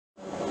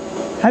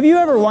Have you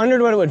ever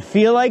wondered what it would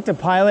feel like to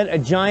pilot a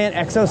giant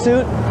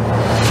exosuit?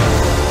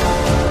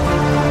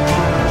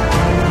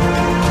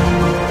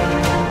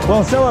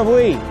 Well, so have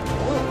we.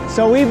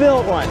 So we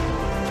built one.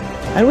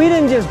 And we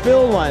didn't just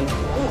build one.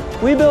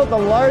 We built the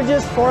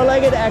largest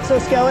four-legged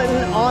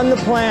exoskeleton on the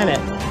planet.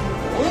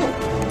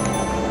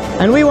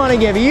 And we want to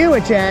give you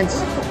a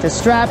chance to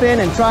strap in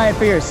and try it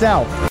for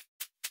yourself.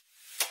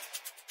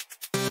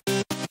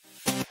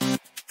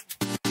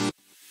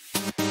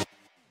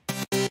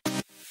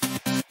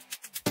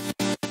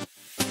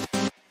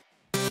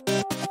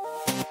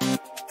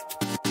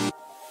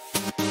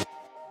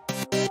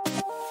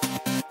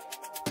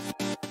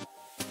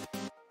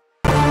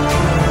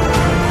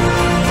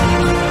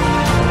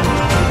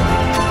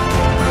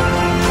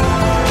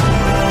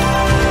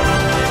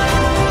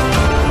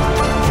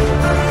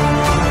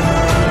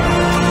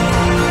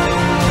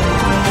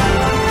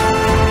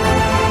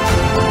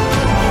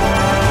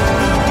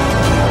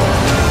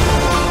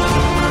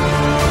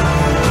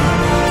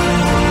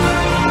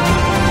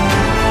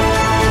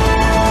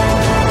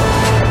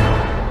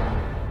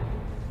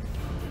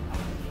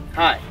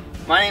 Hi,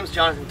 my name is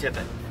Jonathan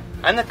Tippett.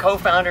 I'm the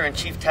co-founder and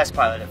chief test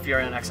pilot at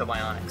Furion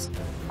Exobionics.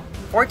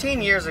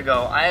 14 years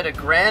ago, I had a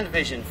grand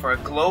vision for a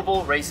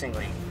global racing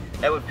league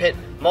that would pit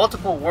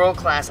multiple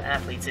world-class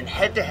athletes in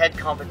head-to-head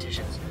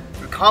competitions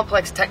through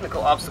complex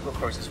technical obstacle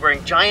courses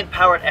wearing giant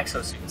powered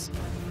exosuits.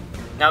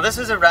 Now this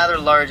is a rather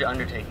large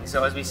undertaking,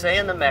 so as we say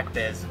in the mech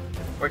biz,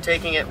 we're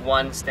taking it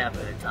one step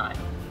at a time.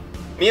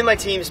 Me and my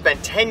team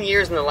spent 10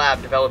 years in the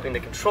lab developing the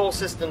control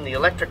system, the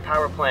electric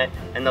power plant,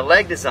 and the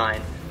leg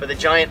design for the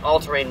giant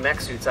all-terrain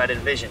mech suits I'd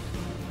envisioned.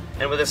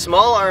 And with a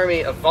small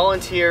army of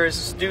volunteers,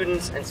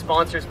 students, and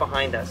sponsors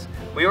behind us,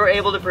 we were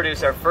able to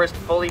produce our first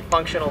fully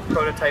functional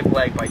prototype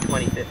leg by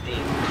 2015.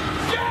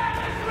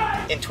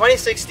 In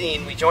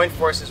 2016, we joined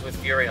forces with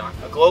Furion,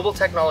 a global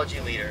technology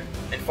leader,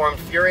 and formed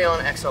Furion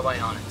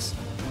Exobionics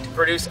to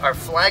produce our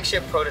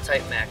flagship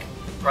prototype mech,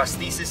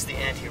 Prosthesis the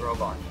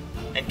anti-robot,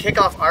 and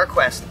kick off our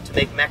quest to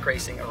make mech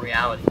racing a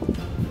reality.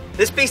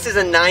 This beast is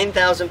a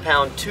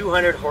 9,000-pound,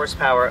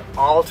 200-horsepower,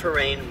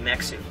 all-terrain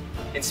mech suit,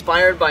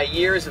 inspired by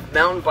years of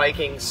mountain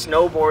biking,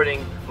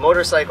 snowboarding,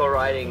 motorcycle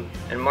riding,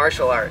 and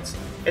martial arts.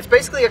 It's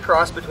basically a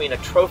cross between a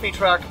trophy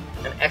truck,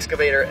 an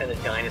excavator, and a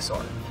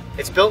dinosaur.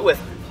 It's built with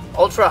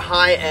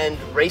ultra-high-end,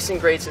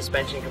 racing-grade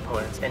suspension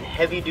components and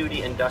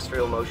heavy-duty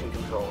industrial motion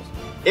controls.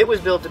 It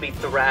was built to be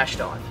thrashed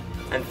on,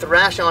 and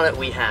thrash on it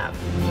we have.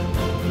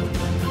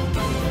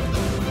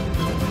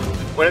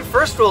 When it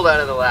first rolled out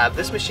of the lab,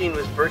 this machine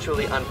was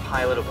virtually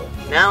unpilotable.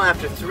 Now,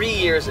 after 3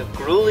 years of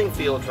grueling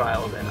field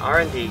trials and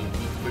R&D,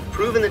 we've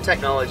proven the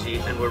technology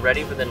and we're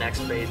ready for the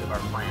next phase of our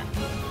plan,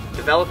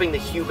 developing the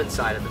human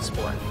side of the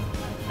sport.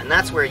 And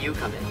that's where you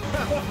come in.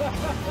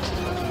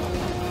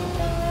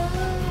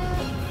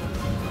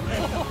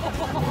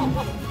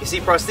 You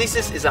see,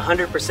 Prosthesis is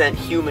 100%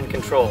 human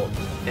controlled.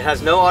 It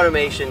has no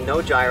automation,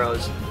 no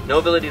gyros, no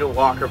ability to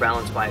walk or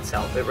balance by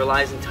itself. It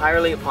relies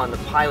entirely upon the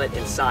pilot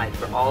inside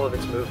for all of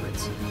its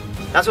movements.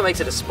 That's what makes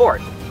it a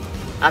sport.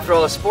 After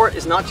all, a sport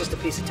is not just a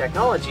piece of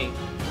technology.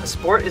 A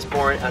sport is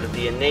born out of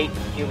the innate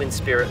human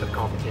spirit of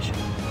competition.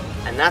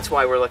 And that's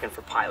why we're looking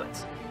for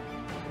pilots.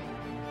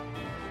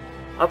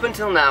 Up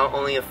until now,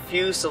 only a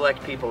few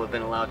select people have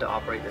been allowed to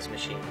operate this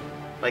machine,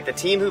 like the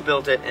team who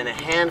built it and a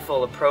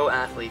handful of pro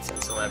athletes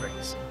and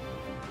celebrities.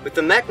 With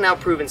the mech now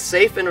proven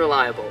safe and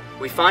reliable,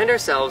 we find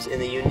ourselves in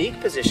the unique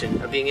position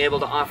of being able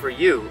to offer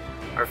you,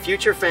 our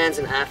future fans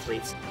and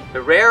athletes,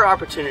 the rare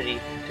opportunity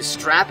to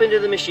strap into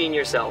the machine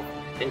yourself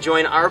and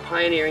join our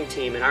pioneering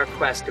team in our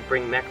quest to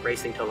bring mech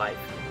racing to life.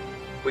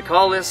 We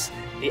call this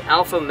the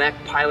Alpha Mech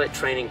Pilot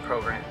Training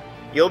Program.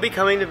 You'll be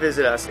coming to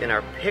visit us in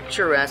our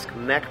picturesque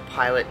mech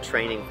pilot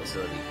training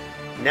facility,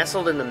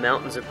 nestled in the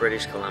mountains of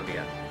British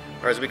Columbia,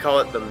 or as we call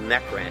it, the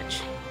Mech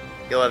Ranch.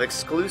 You'll have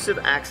exclusive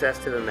access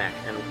to the mech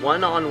and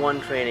one-on-one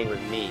training with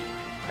me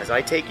as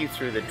I take you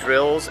through the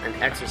drills and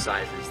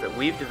exercises that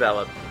we've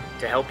developed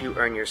to help you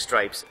earn your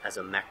stripes as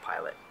a mech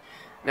pilot.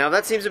 Now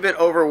that seems a bit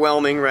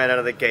overwhelming right out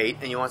of the gate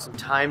and you want some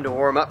time to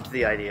warm up to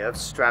the idea of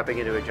strapping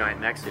into a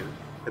giant mech suit.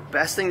 The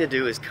best thing to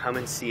do is come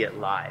and see it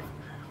live.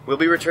 We'll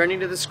be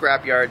returning to the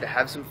scrapyard to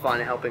have some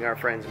fun helping our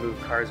friends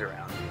move cars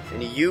around,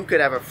 and you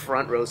could have a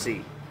front row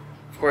seat.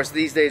 Of course,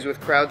 these days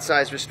with crowd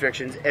size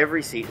restrictions,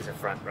 every seat is a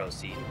front row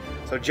seat.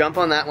 So jump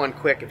on that one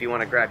quick if you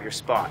want to grab your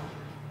spot.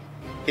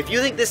 If you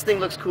think this thing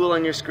looks cool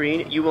on your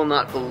screen, you will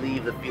not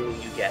believe the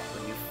feeling you get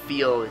when you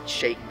feel it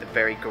shake the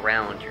very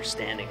ground you're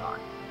standing on.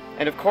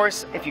 And of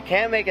course, if you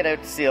can't make it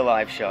out to see a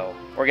live show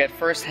or get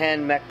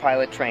first-hand mech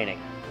pilot training,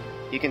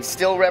 you can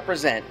still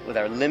represent with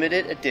our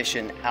limited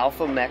edition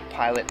Alpha Mech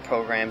Pilot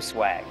Program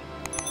swag.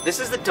 This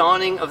is the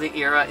dawning of the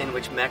era in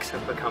which mechs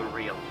have become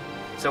real.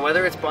 So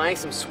whether it's buying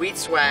some sweet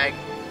swag,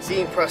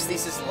 seeing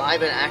Prosthesis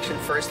live in action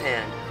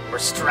firsthand, or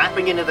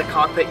strapping into the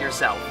cockpit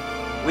yourself,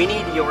 we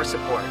need your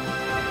support.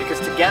 Because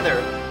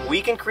together, we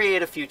can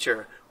create a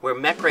future where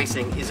mech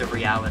racing is a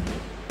reality.